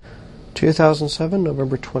2007,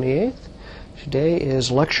 November 28th. Today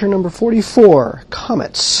is lecture number 44,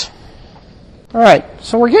 Comets. All right,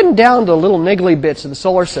 so we're getting down to little niggly bits of the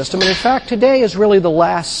solar system, and in fact, today is really the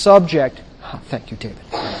last subject. Thank you, David.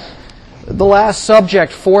 The last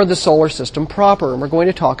subject for the solar system proper, and we're going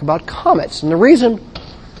to talk about comets. And the reason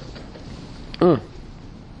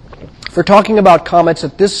for talking about comets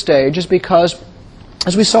at this stage is because,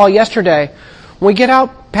 as we saw yesterday, when we get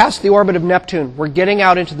out past the orbit of Neptune, we're getting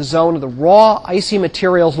out into the zone of the raw, icy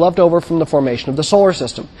materials left over from the formation of the solar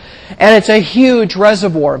system. And it's a huge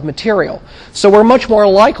reservoir of material. So we're much more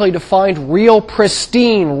likely to find real,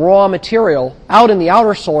 pristine, raw material out in the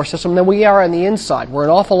outer solar system than we are on the inside, where an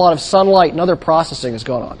awful lot of sunlight and other processing is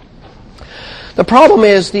going on. The problem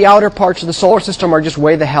is the outer parts of the solar system are just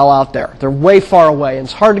way the hell out there. They're way far away, and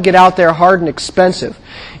it's hard to get out there, hard and expensive.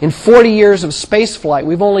 In 40 years of space flight,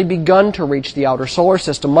 we've only begun to reach the outer solar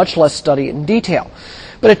system, much less study it in detail.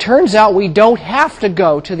 But it turns out we don't have to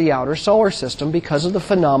go to the outer solar system because of the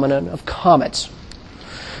phenomenon of comets.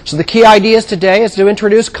 So the key ideas today is to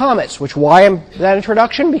introduce comets, why am that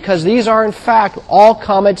introduction? Because these are, in fact, all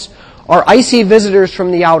comets are icy visitors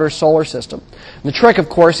from the outer solar system. And the trick, of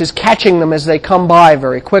course, is catching them as they come by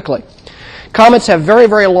very quickly. Comets have very,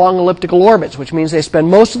 very long elliptical orbits, which means they spend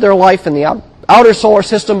most of their life in the outer solar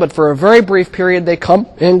system, but for a very brief period they come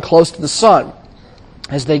in close to the sun.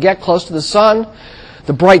 As they get close to the sun,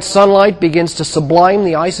 the bright sunlight begins to sublime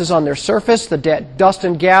the ices on their surface, the dust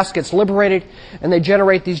and gas gets liberated, and they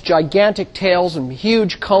generate these gigantic tails and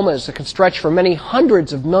huge comas that can stretch for many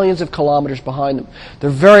hundreds of millions of kilometers behind them. They're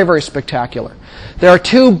very, very spectacular. There are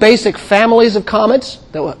two basic families of comets,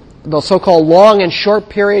 the so-called long and short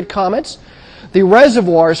period comets. The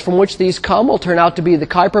reservoirs from which these come will turn out to be the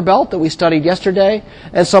Kuiper belt that we studied yesterday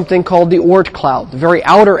and something called the Oort cloud, the very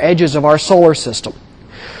outer edges of our solar system.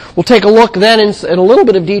 We'll take a look then in a little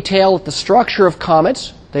bit of detail at the structure of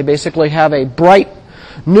comets. They basically have a bright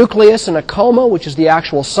nucleus and a coma, which is the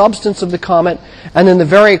actual substance of the comet, and then the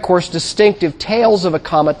very, of course, distinctive tails of a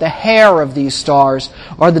comet, the hair of these stars,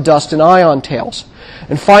 are the dust and ion tails.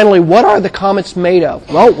 And finally, what are the comets made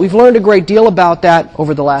of? Well, we've learned a great deal about that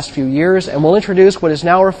over the last few years, and we'll introduce what is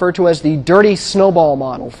now referred to as the dirty snowball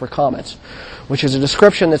model for comets, which is a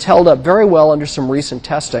description that's held up very well under some recent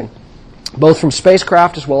testing, both from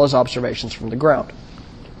spacecraft as well as observations from the ground.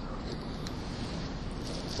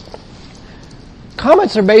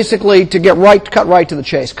 Comets are basically, cut right to the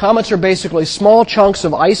chase, comets are basically small chunks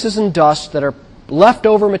of ices and dust that are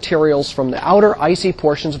leftover materials from the outer icy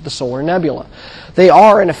portions of the solar nebula. They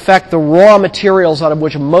are, in effect, the raw materials out of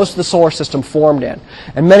which most of the solar system formed in.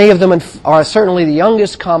 And many of them are certainly the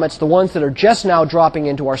youngest comets. The ones that are just now dropping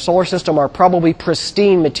into our solar system are probably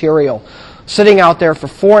pristine material, sitting out there for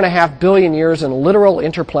 4.5 billion years in a literal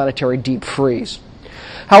interplanetary deep freeze.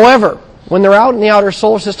 However, when they're out in the outer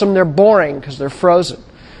solar system, they're boring because they're frozen.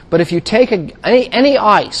 But if you take any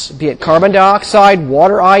ice, be it carbon dioxide,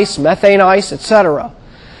 water ice, methane ice, etc.,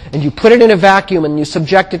 and you put it in a vacuum and you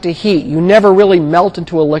subject it to heat, you never really melt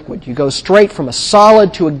into a liquid. You go straight from a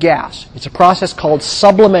solid to a gas. It's a process called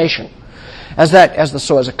sublimation. As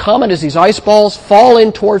a comet, as these ice balls fall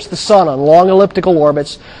in towards the sun on long elliptical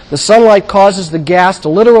orbits, the sunlight causes the gas to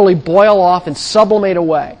literally boil off and sublimate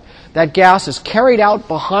away. That gas is carried out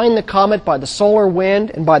behind the comet by the solar wind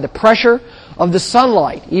and by the pressure of the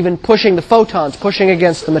sunlight, even pushing the photons, pushing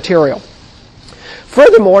against the material.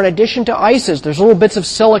 Furthermore, in addition to ices, there's little bits of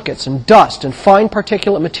silicates and dust and fine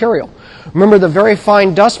particulate material. Remember the very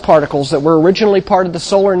fine dust particles that were originally part of the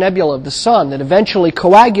solar nebula of the sun that eventually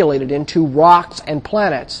coagulated into rocks and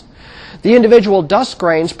planets. The individual dust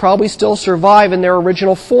grains probably still survive in their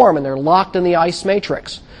original form, and they're locked in the ice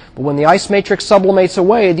matrix. But when the ice matrix sublimates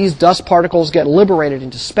away, these dust particles get liberated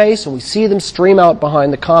into space, and we see them stream out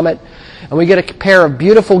behind the comet, and we get a pair of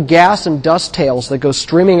beautiful gas and dust tails that go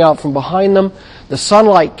streaming out from behind them. The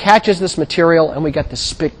sunlight catches this material, and we get this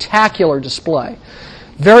spectacular display.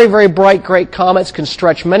 Very, very bright, great comets can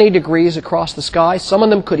stretch many degrees across the sky. Some of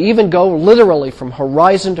them could even go literally from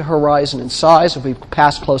horizon to horizon in size if we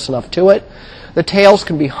pass close enough to it. The tails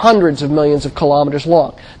can be hundreds of millions of kilometers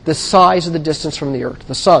long, the size of the distance from the Earth to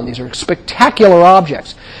the Sun. These are spectacular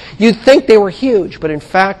objects. You'd think they were huge, but in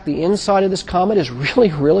fact, the inside of this comet is really,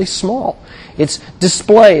 really small. Its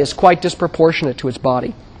display is quite disproportionate to its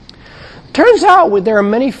body. Turns out there are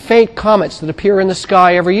many faint comets that appear in the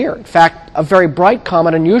sky every year. In fact, a very bright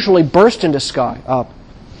comet unusually burst into sky.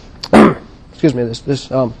 Excuse me, this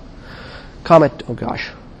comet. Oh gosh,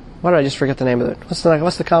 why did I just forget the name of it? What's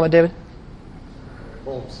the comet, David?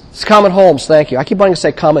 Holmes. It's Comet Holmes. Thank you. I keep wanting to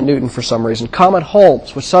say Comet Newton for some reason. Comet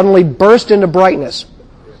Holmes, which suddenly burst into brightness.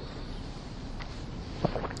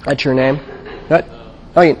 That's your name? What?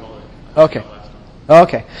 Oh, okay.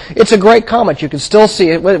 Okay. It's a great comet. You can still see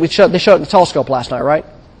it. They showed it in the telescope last night, right?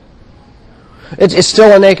 It's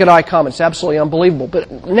still a naked eye comet. It's absolutely unbelievable.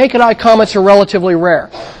 But naked eye comets are relatively rare.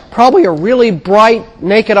 Probably a really bright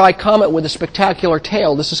naked eye comet with a spectacular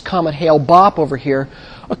tail, this is Comet Hale-Bopp over here,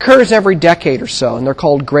 occurs every decade or so, and they're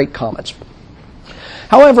called great comets.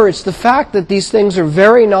 However, it's the fact that these things are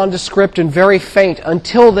very nondescript and very faint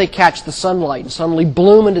until they catch the sunlight and suddenly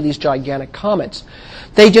bloom into these gigantic comets.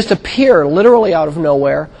 They just appear literally out of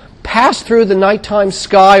nowhere, pass through the nighttime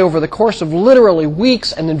sky over the course of literally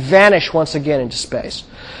weeks, and then vanish once again into space.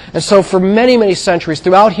 And so for many, many centuries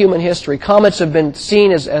throughout human history, comets have been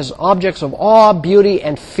seen as objects of awe, beauty,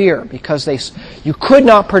 and fear because you could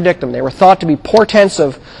not predict them. They were thought to be portents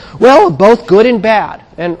of, well, both good and bad,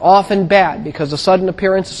 and often bad, because the sudden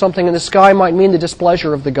appearance of something in the sky might mean the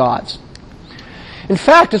displeasure of the gods. In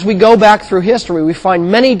fact, as we go back through history, we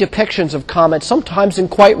find many depictions of comets, sometimes in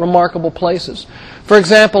quite remarkable places. For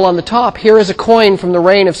example, on the top, here is a coin from the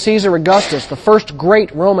reign of Caesar Augustus, the first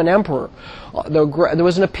great Roman emperor. There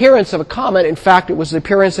was an appearance of a comet. In fact, it was the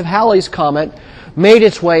appearance of Halley's comet made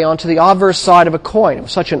its way onto the obverse side of a coin. It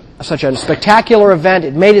was such a spectacular event,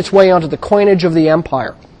 it made its way onto the coinage of the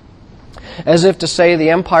empire, as if to say the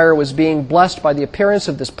empire was being blessed by the appearance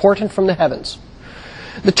of this portent from the heavens.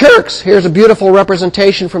 The Turks, here's a beautiful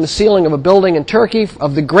representation from the ceiling of a building in Turkey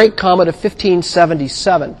of the Great Comet of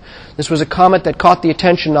 1577. This was a comet that caught the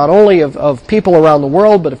attention not only of people around the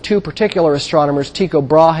world, but of two particular astronomers, Tycho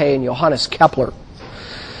Brahe and Johannes Kepler.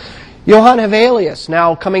 Johann Hevelius,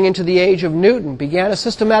 now coming into the age of Newton, began a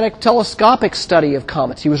systematic telescopic study of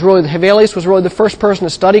comets. Hevelius was really the first person to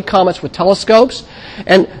study comets with telescopes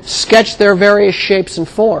and sketch their various shapes and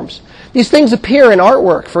forms. These things appear in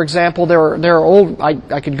artwork. For example, there are old,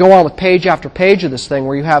 I could go on with page after page of this thing,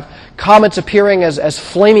 where you have comets appearing as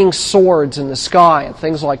flaming swords in the sky and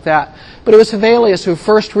things like that. But it was Hevelius who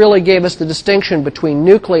first really gave us the distinction between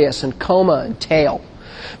nucleus and coma and tail.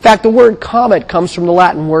 In fact, the word comet comes from the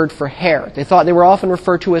Latin word for hair. They were often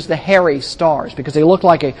referred to as the hairy stars because they looked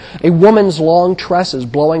like a woman's long tresses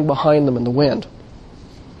blowing behind them in the wind.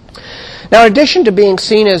 Now, in addition to being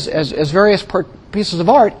seen as various pieces of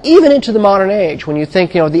art, even into the modern age, when you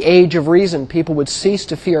think, the age of reason, people would cease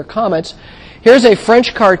to fear comets. Here's a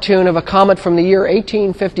French cartoon of a comet from the year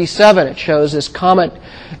 1857. It shows this comet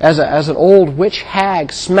as an old witch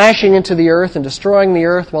hag smashing into the Earth and destroying the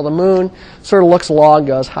Earth while the moon sort of looks along and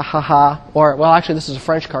goes, ha ha ha. Or, well, actually, this is a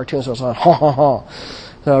French cartoon, so it's on ha ha ha.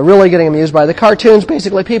 So really getting amused by the cartoons.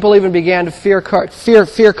 Basically, people even began to fear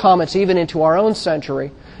comets even into our own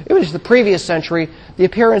century. It was the previous century, the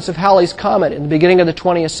appearance of Halley's Comet in the beginning of the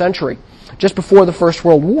 20th century, just before the First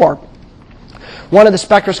World War. One of the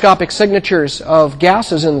spectroscopic signatures of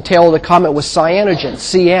gases in the tail of the comet was cyanogen,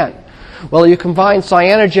 CN. Well, you combine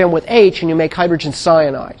cyanogen with H and you make hydrogen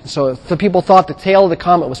cyanide. So if the people thought the tail of the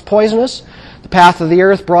comet was poisonous, the path of the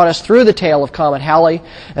Earth brought us through the tail of Comet Halley,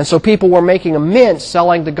 and so people were making a mint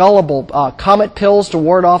selling the gullible comet pills to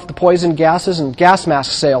ward off the poison gases, and gas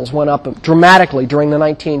mask sales went up dramatically during the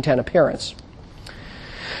 1910 appearance.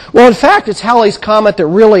 Well, in fact, it's Halley's Comet that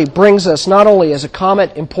really brings us not only as a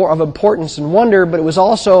comet of importance and wonder, but it was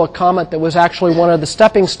also a comet that was actually one of the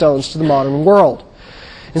stepping stones to the modern world.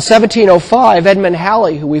 In 1705, Edmund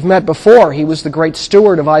Halley, who we've met before, he was the great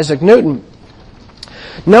steward of Isaac Newton,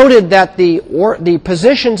 noted that the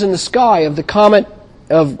positions in the sky of the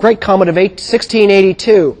Great Comet of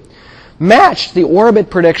 1682 matched the orbit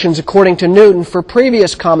predictions according to Newton for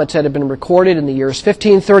previous comets that had been recorded in the years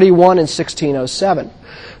 1531 and 1607.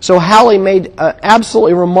 So Halley made an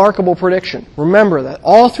absolutely remarkable prediction. Remember that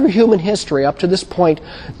all through human history up to this point,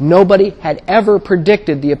 nobody had ever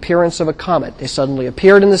predicted the appearance of a comet. They suddenly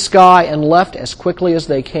appeared in the sky and left as quickly as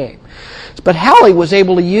they came. But Halley was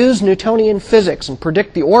able to use Newtonian physics and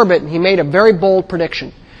predict the orbit, and he made a very bold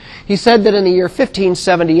prediction. He said that in the year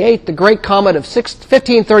 1578, the great comet of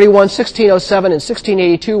 1531, 1607, and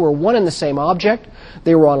 1682 were one and the same object.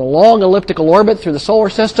 They were on a long elliptical orbit through the solar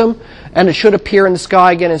system, and it should appear in the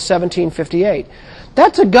sky again in 1758.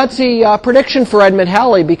 That's a gutsy prediction for Edmund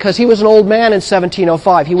Halley because he was an old man in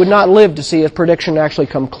 1705. He would not live to see his prediction actually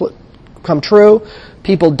come true.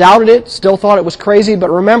 People doubted it, still thought it was crazy, but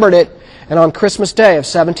remembered it. And on Christmas Day of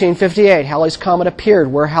 1758, Halley's Comet appeared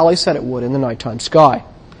where Halley said it would in the nighttime sky.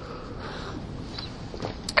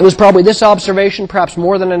 It was probably this observation, perhaps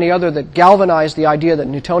more than any other, that galvanized the idea that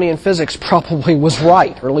Newtonian physics probably was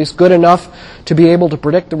right, or at least good enough to be able to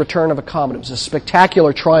predict the return of a comet. It was a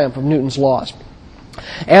spectacular triumph of Newton's laws.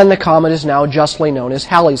 And the comet is now justly known as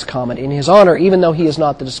Halley's Comet in his honor. Even though he is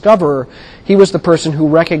not the discoverer, he was the person who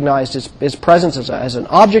recognized its presence as an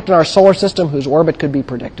object in our solar system whose orbit could be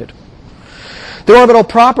predicted. The orbital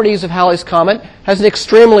properties of Halley's Comet has an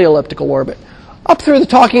extremely elliptical orbit. Up through the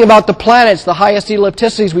talking about the planets, the highest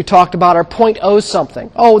ellipticities we talked about are 0.0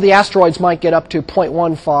 something. Oh, the asteroids might get up to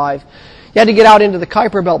 0.15. You had to get out into the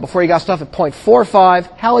Kuiper belt before you got stuff at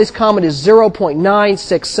 0.45. Halley's Comet is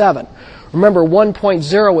 0.967. Remember,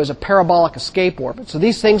 1.0 is a parabolic escape orbit. So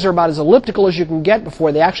these things are about as elliptical as you can get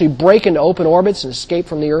before they actually break into open orbits and escape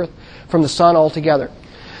from the Earth, from the Sun altogether.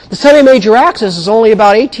 The semi-major axis is only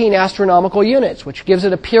about 18 astronomical units, which gives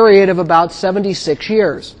it a period of about 76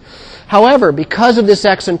 years. However, because of this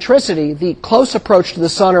eccentricity, the close approach to the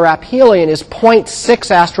Sun, or aphelion, is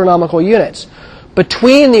 0.6 astronomical units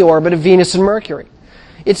between the orbit of Venus and Mercury.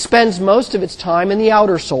 It spends most of its time in the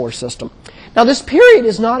outer solar system. Now, this period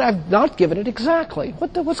is not, I've not given it exactly.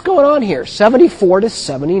 What's going on here? 74 to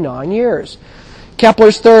 79 years.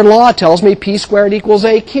 Kepler's third law tells me p squared equals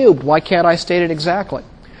a cubed. Why can't I state it exactly?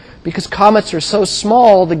 Because comets are so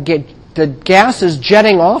small, the gases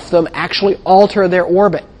jetting off them actually alter their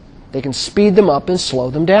orbit. They can speed them up and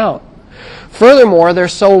slow them down. Furthermore, they're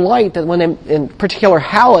so light that when in particular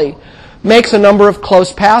Halley makes a number of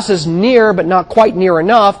close passes near, but not quite near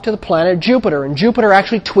enough, to the planet Jupiter. And Jupiter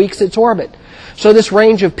actually tweaks its orbit. So this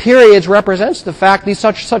range of periods represents the fact these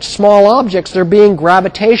such small objects, they're being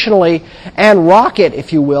gravitationally and rocket,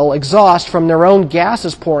 if you will, exhaust from their own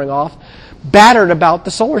gases pouring off, battered about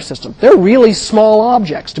the solar system. They're really small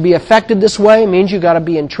objects. To be affected this way means you've got to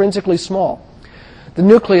be intrinsically small. The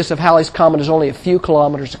nucleus of Halley's Comet is only a few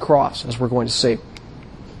kilometers across, as we're going to see.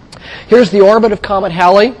 Here's the orbit of Comet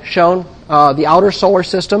Halley, shown the outer solar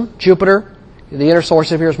system, Jupiter. The inner solar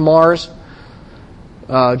system here is Mars,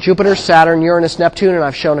 Jupiter, Saturn, Uranus, Neptune, and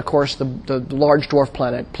I've shown, of course, the large dwarf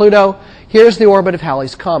planet Pluto. Here's the orbit of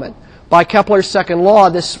Halley's Comet. By Kepler's second law,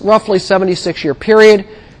 this roughly 76-year period,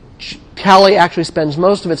 Halley actually spends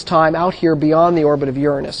most of its time out here beyond the orbit of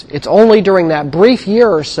Uranus. It's only during that brief year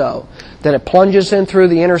or so that it plunges in through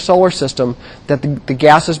the inner solar system that the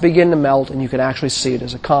gases begin to melt and you can actually see it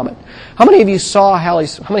as a comet. How many of you saw how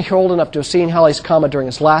many are old enough to have seen Halley's Comet during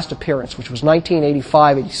its last appearance, which was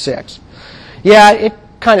 1985-86? Yeah, it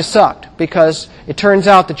kind of sucked because it turns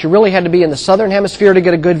out that you really had to be in the southern hemisphere to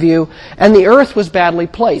get a good view, and the Earth was badly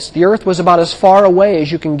placed. The Earth was about as far away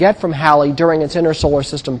as you can get from Halley during its inner solar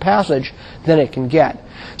system passage than it can get.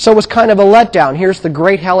 So it was kind of a letdown. Here's the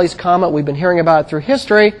great Halley's Comet. We've been hearing about it through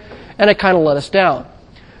history, and it kind of let us down.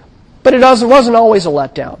 But it wasn't always a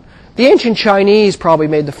letdown. The ancient Chinese probably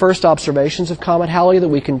made the first observations of Comet Halley that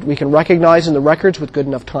we can recognize in the records with good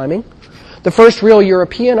enough timing. The first real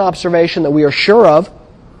European observation that we are sure of,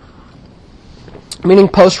 meaning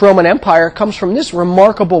post-Roman Empire, comes from this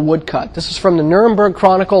remarkable woodcut. This is from the Nuremberg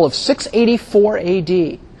Chronicle of 684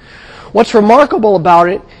 AD. What's remarkable about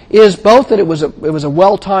it is both that it was a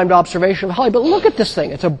well-timed observation of Halley, but look at this thing.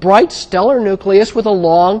 It's a bright stellar nucleus with a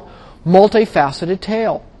long, multifaceted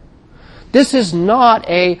tail. This is not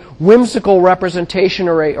a whimsical representation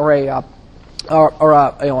or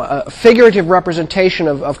a figurative representation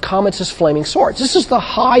of comets as flaming swords. This is the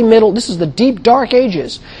high middle, this is the deep dark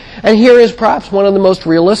ages. And here is perhaps one of the most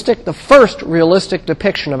realistic, the first realistic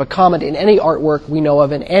depiction of a comet in any artwork we know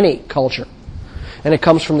of in any culture. And it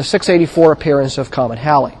comes from the 684 appearance of Comet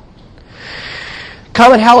Halley.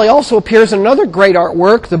 Comet Halley also appears in another great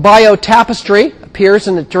artwork. The Bayeux Tapestry appears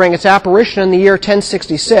during its apparition in the year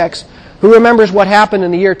 1066. Who remembers what happened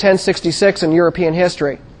in the year 1066 in European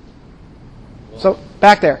history? So,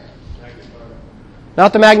 back there.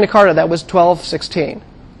 Not the Magna Carta, that was 1216.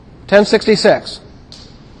 1066.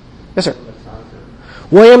 Yes, sir.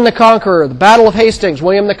 William the Conqueror, the Battle of Hastings.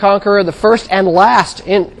 William the Conqueror, the first and last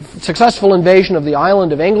successful invasion of the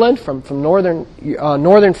island of England from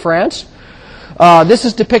northern France. This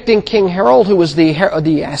is depicting King Harold, who was the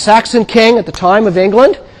Saxon king at the time of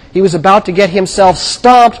England. He was about to get himself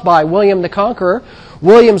stomped by William the Conqueror.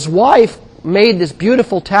 William's wife made this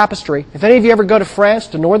beautiful tapestry. If any of you ever go to France,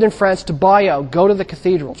 to northern France, to Bayeux, go to the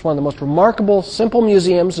cathedral. It's one of the most remarkable, simple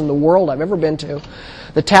museums in the world I've ever been to.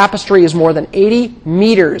 The tapestry is more than 80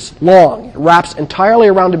 meters long. It wraps entirely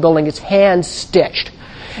around the building. It's hand-stitched.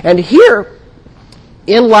 And here,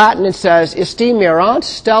 in Latin, it says, Iste mirant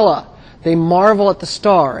stella. They marvel at the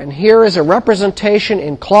star. And here is a representation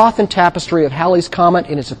in cloth and tapestry of Halley's Comet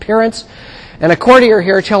in its appearance. And a courtier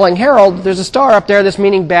here telling Harold, there's a star up there that's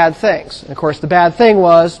meaning bad things. And of course, the bad thing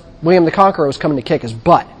was William the Conqueror was coming to kick his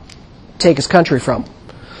butt, take his country from him.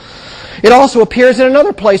 It also appears in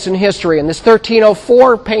another place in history, in this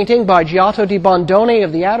 1304 painting by Giotto di Bondone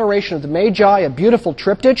of the Adoration of the Magi, a beautiful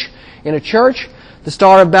triptych in a church. The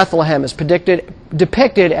Star of Bethlehem is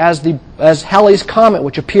depicted as Halley's Comet,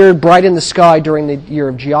 which appeared bright in the sky during the year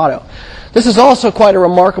of Giotto. This is also quite a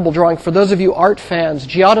remarkable drawing. For those of you art fans,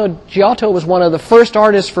 Giotto was one of the first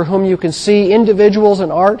artists for whom you can see individuals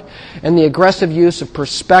in art and the aggressive use of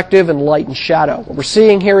perspective and light and shadow. What we're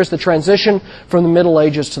seeing here is the transition from the Middle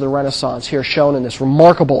Ages to the Renaissance, here shown in this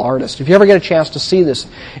remarkable artist. If you ever get a chance to see this,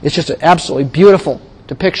 it's just an absolutely beautiful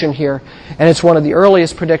depiction here, and it's one of the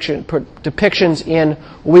earliest depictions in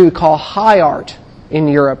what we would call high art in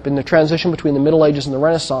Europe, in the transition between the Middle Ages and the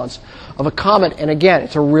Renaissance, of a comet, and again,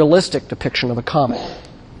 it's a realistic depiction of a comet.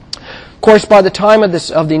 Of course, by the time of the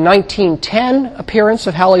 1910 appearance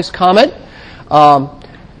of Halley's Comet,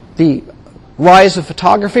 the rise of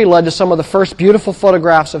photography led to some of the first beautiful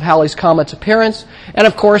photographs of Halley's Comet's appearance, and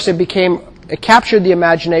of course it captured the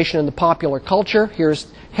imagination in the popular culture. Here's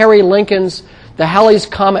Harry Lincoln's The Halley's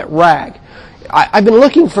Comet Rag. I've been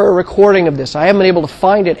looking for a recording of this. I haven't been able to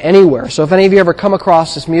find it anywhere. So if any of you ever come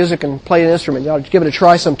across this music and play an instrument, you ought to give it a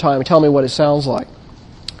try sometime and tell me what it sounds like.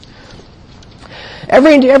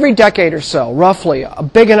 Every decade or so, roughly, a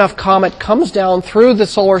big enough comet comes down through the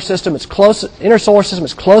solar system. Inner solar system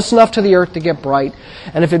is close enough to the Earth to get bright.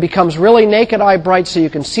 And if it becomes really naked eye bright so you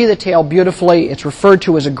can see the tail beautifully, it's referred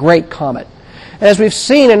to as a great comet. And as we've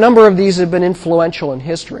seen, a number of these have been influential in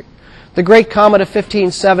history. The Great Comet of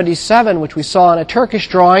 1577, which we saw in a Turkish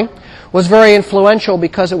drawing, was very influential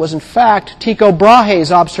because it was in fact Tycho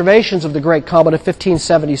Brahe's observations of the Great Comet of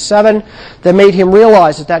 1577 that made him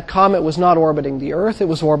realize that that comet was not orbiting the Earth, it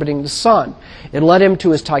was orbiting the Sun. It led him to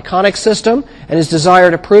his Tychonic system, and his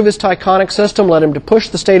desire to prove his Tychonic system led him to push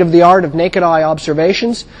the state-of-the-art of naked eye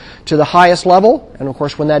observations to the highest level. And of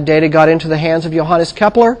course, when that data got into the hands of Johannes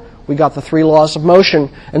Kepler, we got the three laws of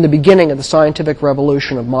motion and the beginning of the scientific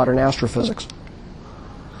revolution of modern astrophysics.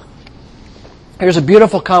 Here's a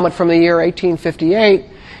beautiful comet from the year 1858.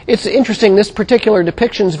 It's interesting, this particular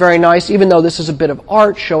depiction is very nice, even though this is a bit of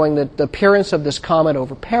art showing the appearance of this comet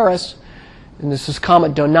over Paris. And this is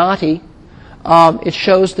Comet Donati. It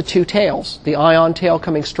shows the two tails, the ion tail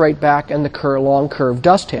coming straight back and the long curved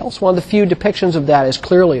dust tail. It's one of the few depictions of that as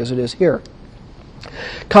clearly as it is here.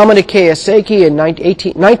 Comet of Kiyosaki in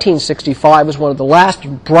 1965 was one of the last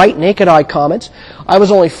bright naked eye comets. I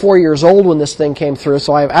was only 4 years old when this thing came through,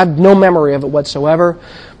 so I have no memory of it whatsoever.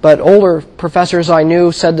 But older professors I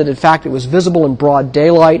knew said that in fact it was visible in broad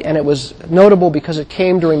daylight, and it was notable because it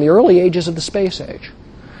came during the early ages of the space age.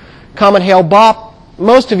 Comet Hale-Bopp.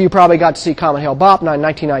 Most of you probably got to see Comet Hale-Bopp in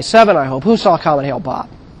 1997, I hope. Who saw Comet Hale-Bopp?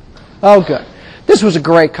 Oh, good. This was a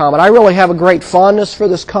great comet. I really have a great fondness for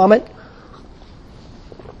this comet.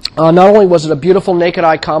 Not only was it a beautiful naked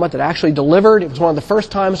eye comet that actually delivered, it was one of the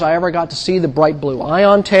first times I ever got to see the bright blue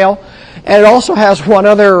ion tail. And it also has one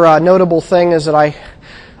other notable thing is that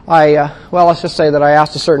well, let's just say that I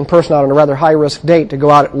asked a certain person out on a rather high-risk date to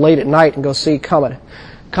go out late at night and go see Comet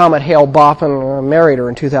Hale-Bopp, and married her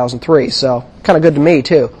in 2003. So kind of good to me,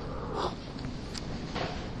 too.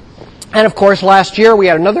 And of course, last year we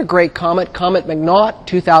had another great comet, Comet McNaught,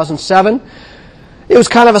 2007. It was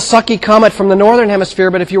kind of a sucky comet from the northern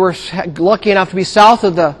hemisphere, but if you were lucky enough to be south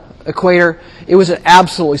of the equator, it was an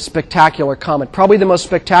absolutely spectacular comet. Probably the most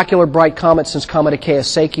spectacular bright comet since Comet of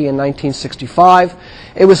Kiyosaki in 1965.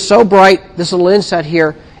 It was so bright, this little inset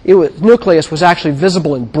here, nucleus was actually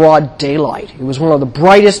visible in broad daylight. It was one of the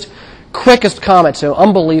brightest, quickest comets, an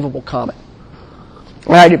unbelievable comet.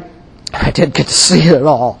 And I did get to see it at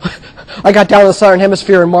all. I got down to the southern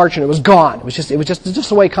hemisphere in March and it was gone. It was just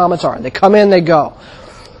the way comets are. They come in, they go.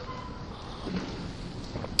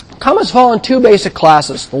 Comets fall in two basic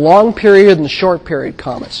classes, the long period and the short period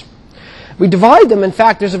comets. We divide them, in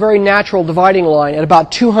fact, there's a very natural dividing line at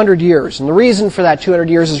about 200 years. And the reason for that 200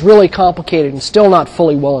 years is really complicated and still not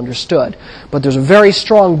fully well understood. But there's a very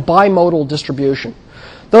strong bimodal distribution.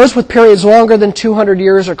 Those with periods longer than 200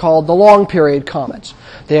 years are called the long period comets.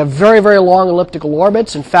 They have very, very long elliptical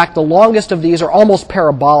orbits. In fact, the longest of these are almost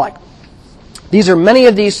parabolic. Many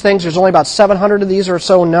of these things, there's only about 700 of these or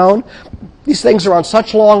so known. These things are on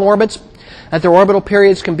such long orbits that their orbital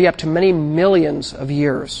periods can be up to many millions of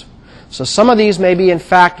years. So some of these may be, in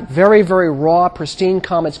fact, very, very raw, pristine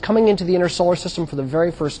comets coming into the inner solar system for the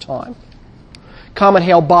very first time. Comet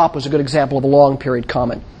Hale-Bopp was a good example of a long period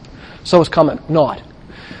comet. So was Comet McNaught.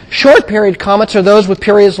 Short period comets are those with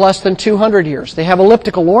periods less than 200 years. They have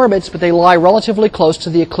elliptical orbits, but they lie relatively close to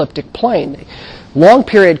the ecliptic plane. Long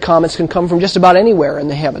period comets can come from just about anywhere in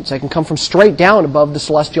the heavens. They can come from straight down above the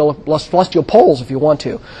celestial poles if you want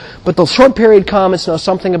to. But the short period comets know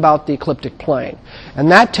something about the ecliptic plane.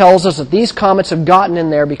 And that tells us that these comets have gotten in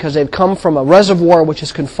there because they've come from a reservoir which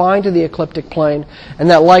is confined to the ecliptic plane, and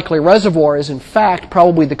that likely reservoir is in fact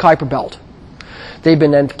probably the Kuiper belt. They've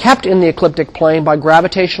been then kept in the ecliptic plane by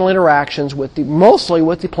gravitational interactions mostly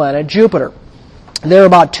with the planet Jupiter. There are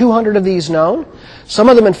about 200 of these known. Some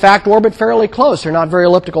of them, in fact, orbit fairly close. They're not very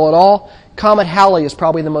elliptical at all. Comet Halley is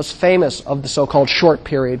probably the most famous of the so-called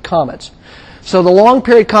short-period comets. So the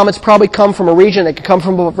long-period comets probably come from a region that can come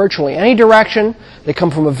from virtually any direction. They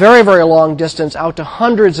come from a very, very long distance, out to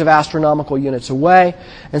hundreds of astronomical units away.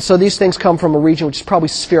 And so these things come from a region which is probably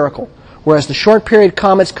spherical. Whereas the short-period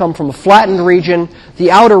comets come from a flattened region,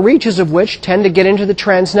 the outer reaches of which tend to get into the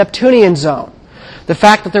trans-Neptunian zone. The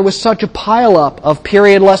fact that there was such a pileup of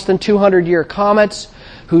period less than 200-year comets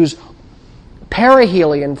whose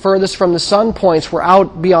perihelion furthest from the sun points were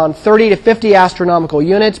out beyond 30 to 50 astronomical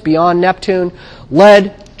units, beyond Neptune,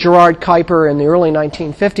 led Gerard Kuiper in the early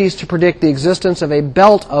 1950s to predict the existence of a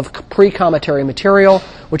belt of pre-cometary material,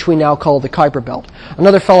 which we now call the Kuiper belt.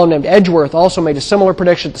 Another fellow named Edgeworth also made a similar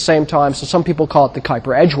prediction at the same time, so some people call it the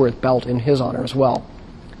Kuiper-Edgeworth belt in his honor as well.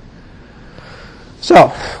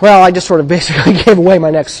 So, well, I just sort of basically gave away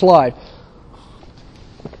my next slide.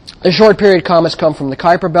 The short-period comets come from the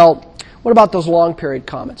Kuiper belt. What about those long-period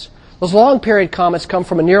comets? Those long-period comets come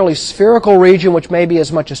from a nearly spherical region which may be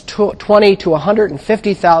as much as 20 to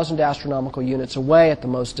 150,000 astronomical units away at the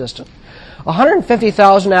most distant.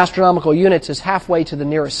 150,000 astronomical units is halfway to the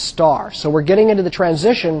nearest star, so we're getting into the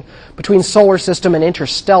transition between solar system and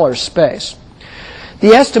interstellar space.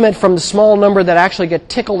 The estimate from the small number that actually get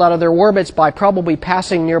tickled out of their orbits by probably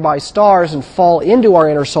passing nearby stars and fall into our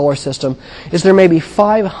inner solar system is there may be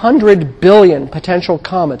 500 billion potential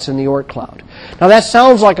comets in the Oort cloud. Now that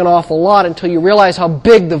sounds like an awful lot until you realize how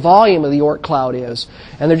big the volume of the Oort cloud is,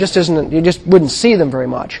 and there just isn't, you just wouldn't see them very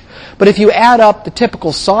much. But if you add up the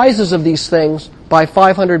typical sizes of these things by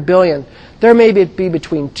 500 billion, there may be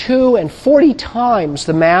between 2 and 40 times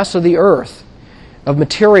the mass of the Earth of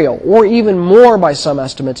material, or even more by some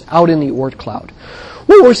estimates, out in the Oort cloud.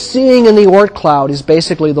 What we're seeing in the Oort cloud is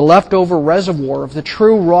basically the leftover reservoir of the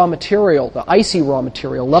true raw material, the icy raw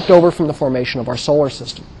material, left over from the formation of our solar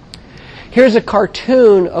system. Here's a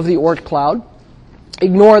cartoon of the Oort cloud.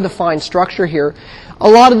 Ignore the fine structure here. A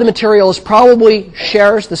lot of the material probably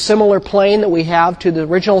shares the similar plane that we have to the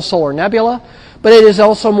original solar nebula, but it is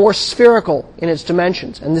also more spherical in its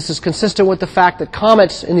dimensions. And this is consistent with the fact that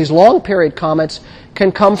comets, in these long-period comets,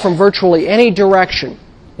 can come from virtually any direction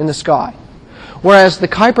in the sky. Whereas the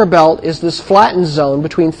Kuiper belt is this flattened zone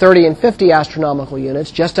between 30 and 50 astronomical units,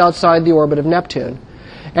 just outside the orbit of Neptune,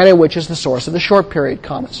 and in which is the source of the short-period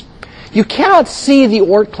comets. You cannot see the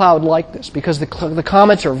Oort cloud like this because the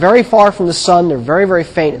comets are very far from the sun, they're very, very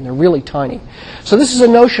faint, and they're really tiny. So this is a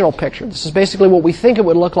notional picture. This is basically what we think it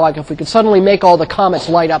would look like if we could suddenly make all the comets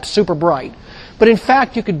light up super bright. But in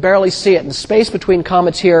fact, you could barely see it. In the space between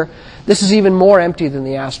comets here, this is even more empty than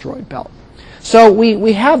the asteroid belt. So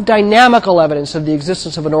we have dynamical evidence of the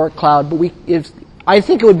existence of an Oort cloud, but I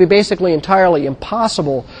think it would be basically entirely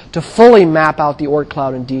impossible to fully map out the Oort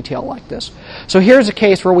cloud in detail like this. So here's a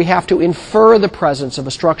case where we have to infer the presence of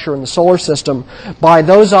a structure in the solar system by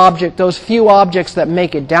those few objects that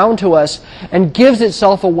make it down to us, and gives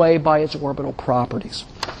itself away by its orbital properties.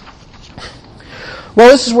 Well,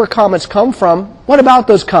 this is where comets come from. What about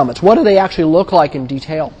those comets? What do they actually look like in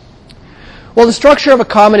detail? Well, the structure of a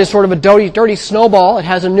comet is sort of a dirty snowball. It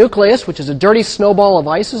has a nucleus, which is a dirty snowball of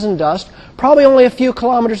ices and dust, probably only a few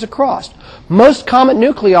kilometers across. Most comet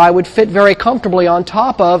nuclei would fit very comfortably on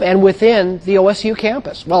top of and within the OSU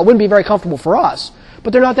campus. Well, it wouldn't be very comfortable for us,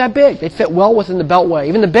 but they're not that big. They'd fit well within the Beltway.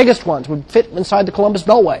 Even the biggest ones would fit inside the Columbus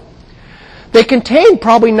Beltway. They contain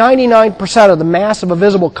probably 99% of the mass of a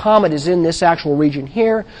visible comet is in this actual region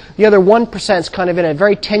here. The other 1% is kind of in a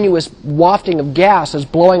very tenuous wafting of gas that's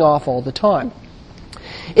blowing off all the time.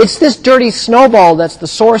 It's this dirty snowball that's the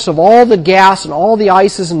source of all the gas and all the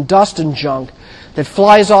ices and dust and junk that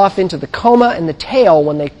flies off into the coma and the tail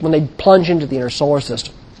when they plunge into the inner solar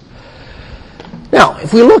system. Now,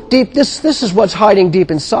 if we look deep, this is what's hiding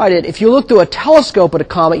deep inside it. If you look through a telescope at a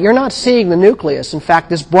comet, you're not seeing the nucleus. In fact,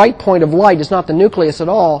 this bright point of light is not the nucleus at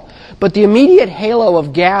all, but the immediate halo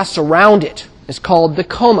of gas around it is called the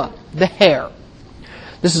coma, the hair.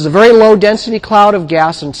 This is a very low density cloud of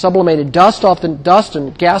gas and sublimated dust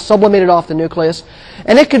and gas sublimated off the nucleus,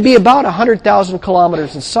 and it could be about 100,000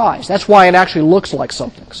 kilometers in size. That's why it actually looks like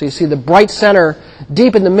something. So you see the bright center,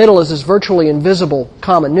 deep in the middle is this virtually invisible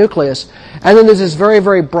comet nucleus, and then there's this very,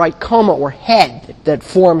 very bright coma or head that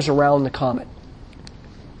forms around the comet.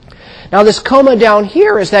 Now this coma down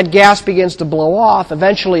here, as that gas begins to blow off,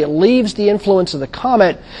 eventually it leaves the influence of the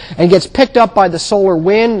comet and gets picked up by the solar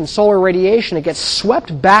wind and solar radiation. It gets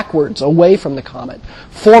swept backwards away from the comet,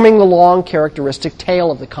 forming the long characteristic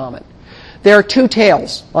tail of the comet. There are two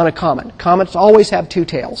tails on a comet. Comets always have two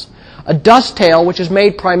tails. A dust tail, which is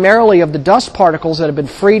made primarily of the dust particles that have been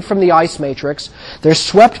freed from the ice matrix. They're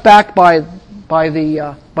swept back by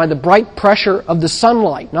the bright pressure of the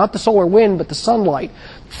sunlight, not the solar wind, but the sunlight.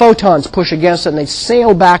 Photons push against it and they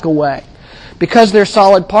sail back away. Because they're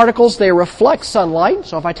solid particles, they reflect sunlight.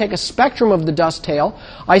 So if I take a spectrum of the dust tail,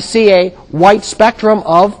 I see a white spectrum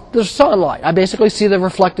of the sunlight. I basically see the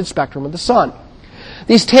reflected spectrum of the sun.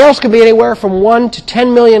 These tails can be anywhere from 1 to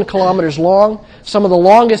 10 million kilometers long. Some of the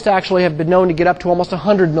longest actually have been known to get up to almost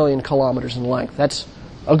 100 million kilometers in length. That's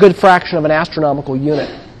a good fraction of an astronomical unit.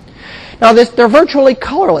 Now, they're virtually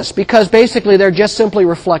colorless because basically they're just simply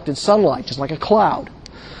reflected sunlight, just like a cloud.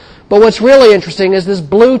 But what's really interesting is this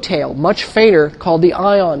blue tail, much fainter, called the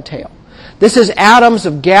ion tail. This is atoms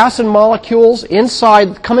of gas and molecules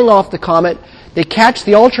inside, coming off the comet. They catch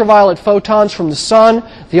the ultraviolet photons from the sun.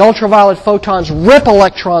 The ultraviolet photons rip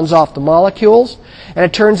electrons off the molecules. And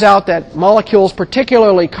it turns out that molecules,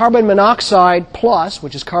 particularly carbon monoxide plus,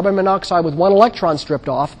 which is carbon monoxide with one electron stripped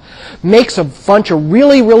off, makes a bunch of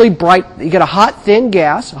really, really bright, you get a hot, thin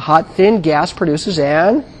gas. A hot, thin gas produces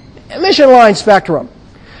an emission line spectrum.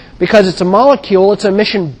 Because it's a molecule, it's an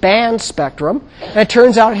emission band spectrum. And it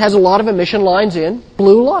turns out it has a lot of emission lines in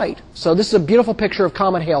blue light. So this is a beautiful picture of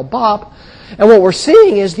Comet Hale-Bopp. And what we're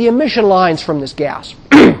seeing is the emission lines from this gas.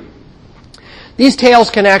 These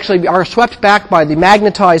tails are swept back by the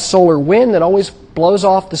magnetized solar wind that always blows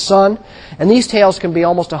off the sun. And these tails can be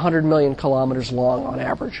almost 100 million kilometers long on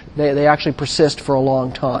average. They actually persist for a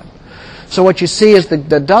long time. So what you see is the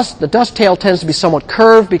dust tail tends to be somewhat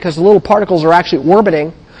curved because the little particles are actually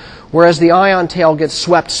orbiting, whereas the ion tail gets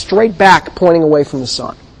swept straight back, pointing away from the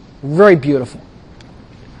sun. Very beautiful.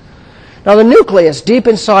 Now the nucleus, deep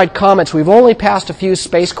inside comets, we've only passed a few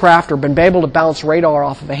spacecraft or been able to bounce radar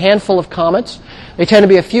off of a handful of comets. They tend to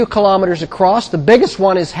be a few kilometers across. The biggest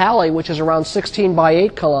one is Halley, which is around 16 by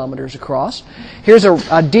 8 kilometers across. Here's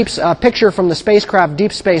a picture from the spacecraft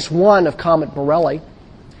Deep Space One of Comet Borrelly.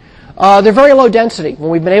 They're very low density.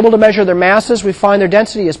 When we've been able to measure their masses, we find their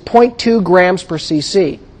density is 0.2 grams per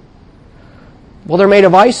cc. Well, they're made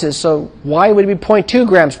of ices, so why would it be 0.2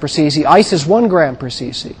 grams per cc? Ice is 1 gram per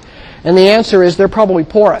cc. And the answer is they're probably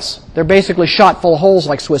porous. They're basically shot full of holes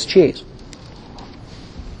like Swiss cheese.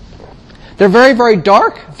 They're very, very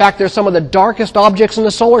dark. In fact, they're some of the darkest objects in the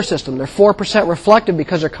solar system. They're 4% reflective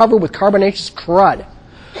because they're covered with carbonaceous crud.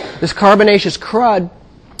 This carbonaceous crud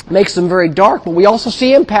makes them very dark, but we also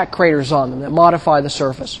see impact craters on them that modify the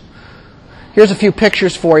surface. Here's a few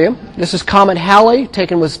pictures for you. This is Comet Halley,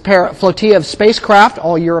 taken with a flotilla of spacecraft,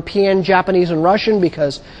 all European, Japanese, and Russian,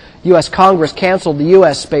 because U.S. Congress canceled the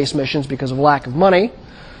U.S. space missions because of lack of money.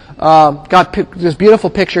 This beautiful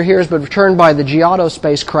picture here has been returned by the Giotto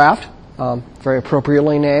spacecraft, very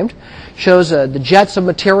appropriately named. Shows the jets of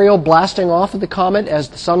material blasting off of the comet as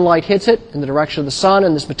the sunlight hits it in the direction of the sun,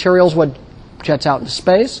 and this material is what jets out into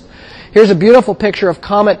space. Here's a beautiful picture of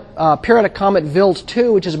periodic comet Wild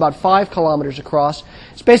 2, which is about 5 kilometers across.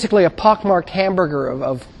 It's basically a pockmarked hamburger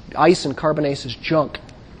of ice and carbonaceous junk.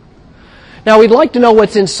 Now, we'd like to know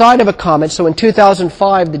what's inside of a comet, so in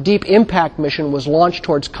 2005, the Deep Impact mission was launched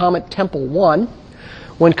towards Comet Tempel 1.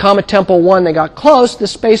 When Comet Tempel 1, they got close,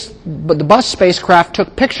 the bus spacecraft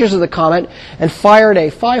took pictures of the comet and fired a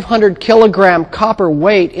 500-kilogram copper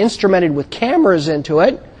weight instrumented with cameras into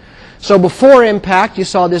it. So before impact, you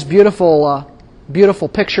saw this beautiful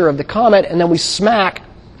picture of the comet, and then we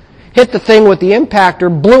hit the thing with the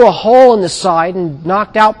impactor, blew a hole in the side, and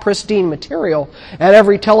knocked out pristine material. And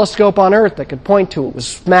every telescope on Earth that could point to it was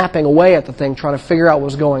snapping away at the thing, trying to figure out what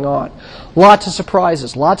was going on. Lots of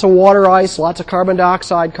surprises. Lots of water ice, lots of carbon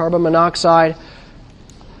dioxide, carbon monoxide.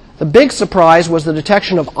 The big surprise was the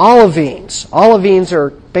detection of olivines. Olivines are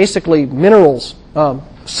basically minerals,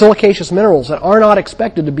 silicaceous minerals that are not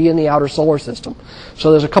expected to be in the outer solar system.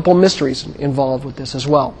 So there's a couple mysteries involved with this as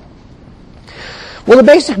well. Well, the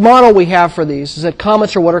basic model we have for these is that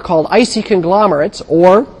comets are what are called icy conglomerates,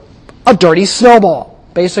 or a dirty snowball.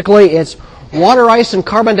 Basically, it's water ice and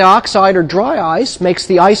carbon dioxide or dry ice makes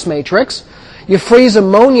the ice matrix. You freeze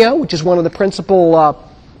ammonia, which is one of the principal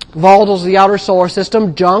volatiles of the outer solar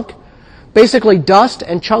system, junk, basically dust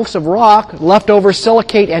and chunks of rock, leftover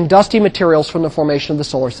silicate and dusty materials from the formation of the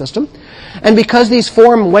solar system. And because these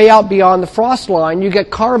form way out beyond the frost line, you get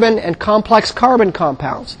carbon and complex carbon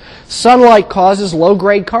compounds. Sunlight causes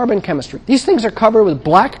low-grade carbon chemistry. These things are covered with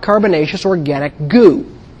black carbonaceous organic goo.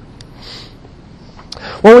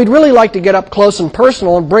 Well, we'd really like to get up close and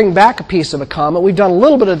personal and bring back a piece of a comet. We've done a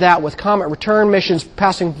little bit of that with comet return missions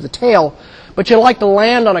passing through the tail, but you'd like to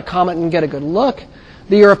land on a comet and get a good look.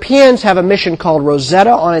 The Europeans have a mission called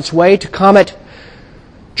Rosetta on its way to Comet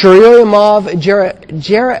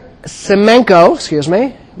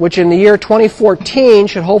Churyumov-Gerasimenko, which in the year 2014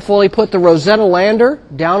 should hopefully put the Rosetta lander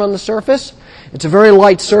down on the surface. It's a very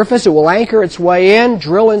light surface. It will anchor its way in,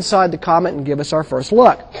 drill inside the comet, and give us our first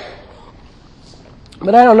look.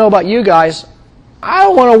 But I don't know about you guys. I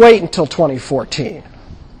don't want to wait until 2014.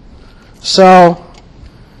 So,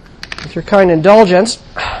 with your kind indulgence,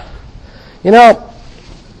 you know,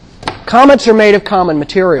 comets are made of common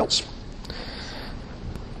materials.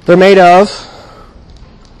 They're made of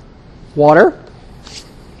water,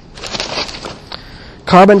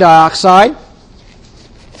 carbon dioxide,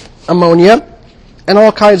 ammonia, and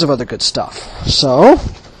all kinds of other good stuff. So,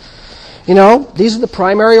 you know, these are the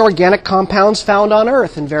primary organic compounds found on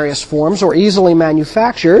Earth in various forms or easily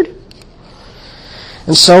manufactured.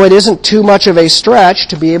 And so it isn't too much of a stretch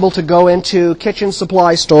to be able to go into kitchen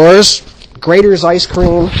supply stores, Grater's ice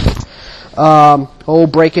cream,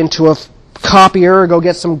 break into a copier, go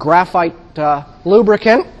get some graphite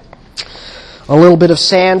lubricant, a little bit of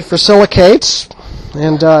sand for silicates.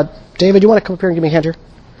 And David, you want to come up here and give me a hand here?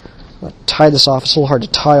 I'm going to tie this off. It's a little hard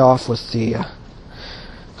to tie off with the...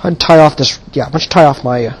 I'm going to tie off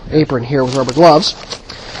my apron here with rubber gloves.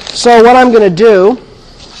 So what I'm going to do,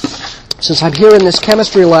 since I'm here in this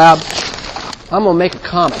chemistry lab, I'm going to make a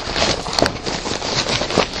comet.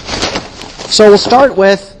 So we'll start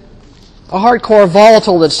with a hardcore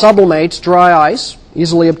volatile that sublimates dry ice,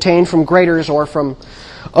 easily obtained from Grater's or from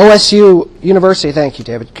OSU University. Thank you,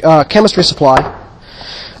 David. Chemistry supply.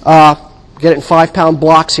 Get it in 5-pound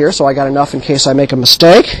blocks here, so I got enough in case I make a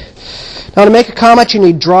mistake. Now, to make a comet, you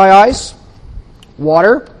need dry ice,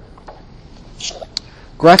 water,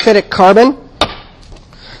 graphitic carbon,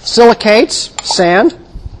 silicates, sand.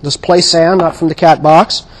 This place sand, not from the cat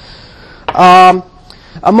box.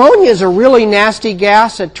 Ammonia is a really nasty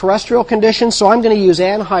gas at terrestrial conditions, so I'm going to use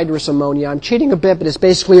anhydrous ammonia. I'm cheating a bit, but it's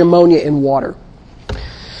basically ammonia in water.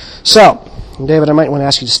 So, David, I might want to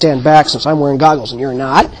ask you to stand back since I'm wearing goggles and you're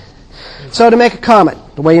not. So to make a comet,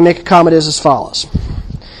 the way you make a comet is as follows.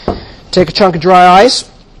 Take a chunk of dry ice,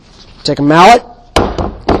 take a mallet,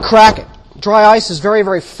 and crack it. Dry ice is very,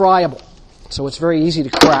 very friable, so it's very easy to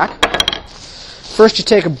crack. First you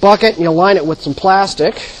take a bucket and you line it with some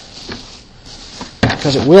plastic,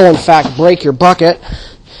 because it will in fact break your bucket.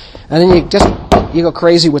 And then you go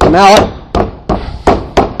crazy with the mallet.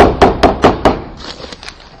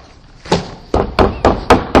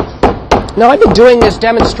 Now I've been doing this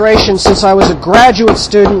demonstration since I was a graduate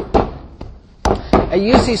student at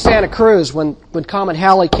UC Santa Cruz when Comet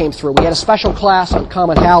Halley came through. We had a special class on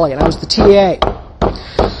Comet Halley, and I was the TA.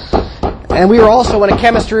 And we were also in a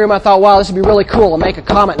chemistry room. I thought, wow, this would be really cool to make a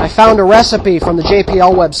comet. And I found a recipe from the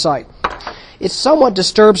JPL website. It somewhat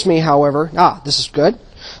disturbs me, however. This is good.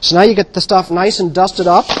 So now you get the stuff nice and dusted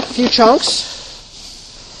up, a few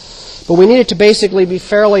chunks. But we need it to basically be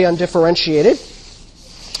fairly undifferentiated,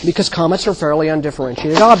 because comets are fairly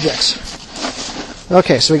undifferentiated objects.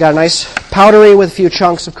 Okay, so we got a nice powdery with a few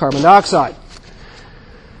chunks of carbon dioxide.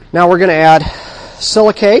 Now we're going to add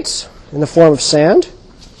silicates in the form of sand.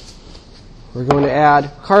 We're going to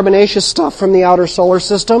add carbonaceous stuff from the outer solar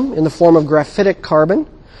system in the form of graphitic carbon.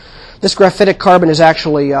 This graphitic carbon is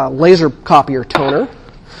actually a laser copier toner.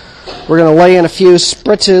 We're going to lay in a few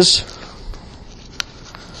spritzes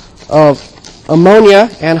of ammonia,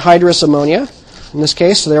 anhydrous ammonia, in this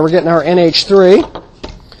case. So there we're getting our NH3.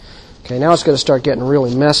 Okay, now it's going to start getting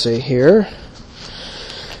really messy here.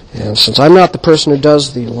 And since I'm not the person who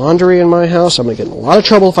does the laundry in my house, I'm going to get in a lot of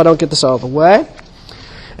trouble if I don't get this out of the way.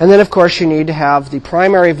 And then, of course, you need to have the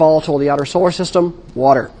primary volatile of the outer solar system,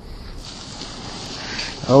 water.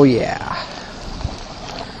 Oh, yeah.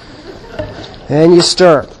 And you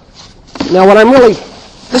stir. Now,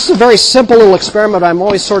 this is a very simple little experiment. I'm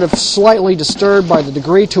always sort of slightly disturbed by the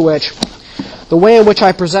degree to which the way in which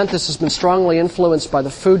I present this has been strongly influenced by the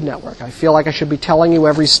Food Network. I feel like I should be telling you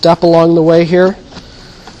every step along the way here.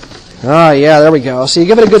 Yeah, there we go. So you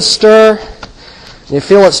give it a good stir, and you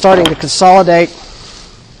feel it starting to consolidate.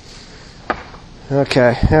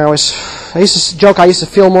 Okay. I used to joke I used to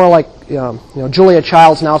feel more like Julia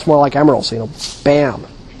Childs. Now it's more like Emerald. So, bam.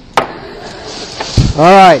 All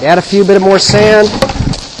right, add a few bit more sand.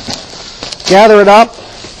 Gather it up.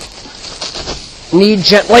 Knead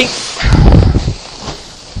gently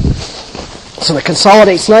so it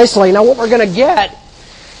consolidates nicely. Now what we're going to get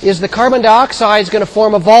is the carbon dioxide is going to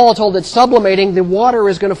form a volatile that's sublimating. The water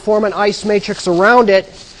is going to form an ice matrix around it.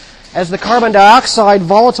 As the carbon dioxide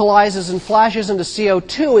volatilizes and flashes into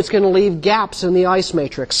CO2, it's going to leave gaps in the ice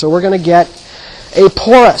matrix. So we're going to get a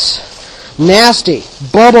porous, nasty,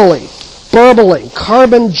 bubbly, burbling,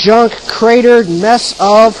 carbon junk cratered mess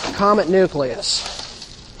of comet nucleus.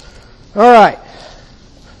 All right.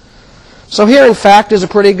 So here, in fact, is a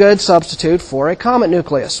pretty good substitute for a comet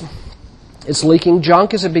nucleus. It's leaking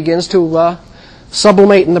junk as it begins to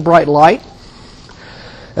sublimate in the bright light.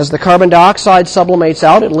 As the carbon dioxide sublimates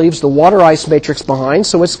out, it leaves the water ice matrix behind,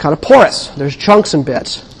 so it's kind of porous. There's chunks and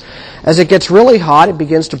bits. As it gets really hot, it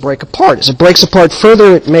begins to break apart. As it breaks apart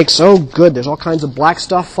further, it makes, oh good, there's all kinds of black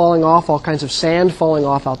stuff falling off, all kinds of sand falling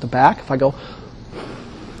off out the back. If I go,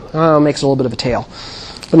 it makes a little bit of a tail,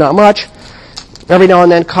 but not much. Every now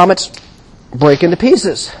and then, comets break into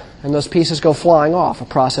pieces, and those pieces go flying off, a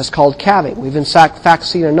process called calving. We've in fact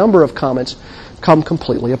seen a number of comets come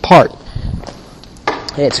completely apart.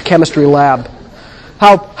 Hey, it's a chemistry lab.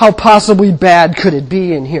 How possibly bad could it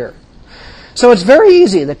be in here? So it's very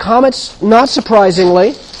easy. The comets, not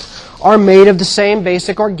surprisingly, are made of the same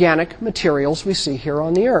basic organic materials we see here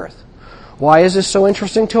on the Earth. Why is this so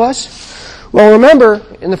interesting to us? Well, remember,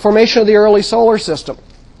 in the formation of the early solar system,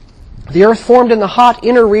 the Earth formed in the hot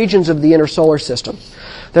inner regions of the inner solar system.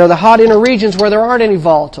 They're the hot inner regions where there aren't any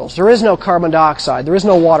volatiles. There is no carbon dioxide. There is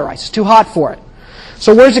no water ice. It's too hot for it.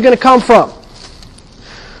 So where's it going to come from?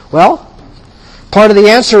 Well, part of the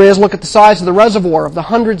answer is look at the size of the reservoir of the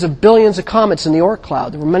hundreds of billions of comets in the Oort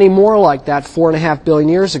cloud. There were many more like that 4.5 billion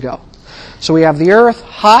years ago. So we have the Earth,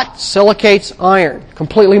 hot, silicates iron,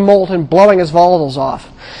 completely molten, blowing its volatiles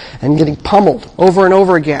off, and getting pummeled over and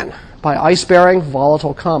over again by ice-bearing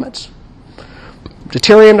volatile comets.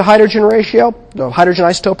 Deuterium to hydrogen ratio, the hydrogen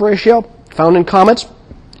isotope ratio, found in comets,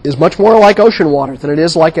 is much more like ocean water than it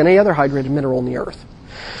is like any other hydrated mineral in the Earth.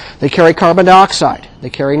 They carry carbon dioxide, they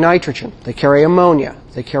carry nitrogen, they carry ammonia,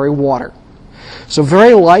 they carry water. So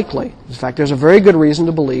very likely, in fact, there's a very good reason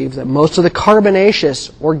to believe that most of the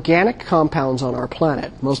carbonaceous organic compounds on our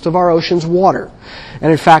planet, most of our ocean's water,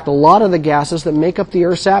 and in fact a lot of the gases that make up the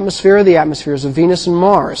Earth's atmosphere, the atmospheres of Venus and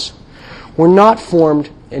Mars, were not formed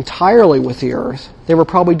entirely with the Earth. They were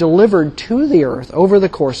probably delivered to the Earth over the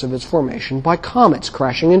course of its formation by comets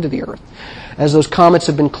crashing into the Earth. As those comets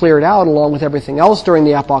have been cleared out along with everything else during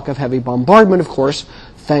the epoch of heavy bombardment, of course,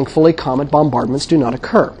 thankfully comet bombardments do not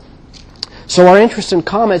occur. So our interest in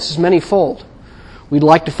comets is many-fold. We'd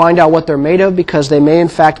like to find out what they're made of because they may in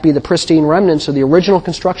fact be the pristine remnants of the original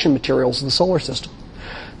construction materials of the solar system.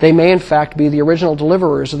 They may in fact be the original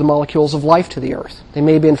deliverers of the molecules of life to the Earth. They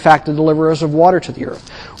may be in fact the deliverers of water to the Earth.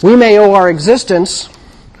 We may owe our existence,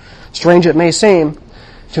 strange it may seem,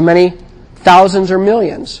 to many thousands or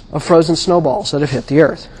millions of frozen snowballs that have hit the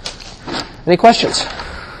Earth. Any questions?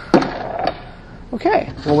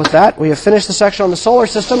 Okay, well with that, we have finished the section on the solar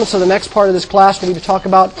system, and so the next part of this class will be to talk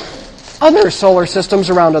about other solar systems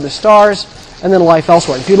around other stars, and then life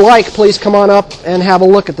elsewhere. If you'd like, please come on up and have a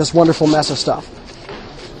look at this wonderful mess of stuff.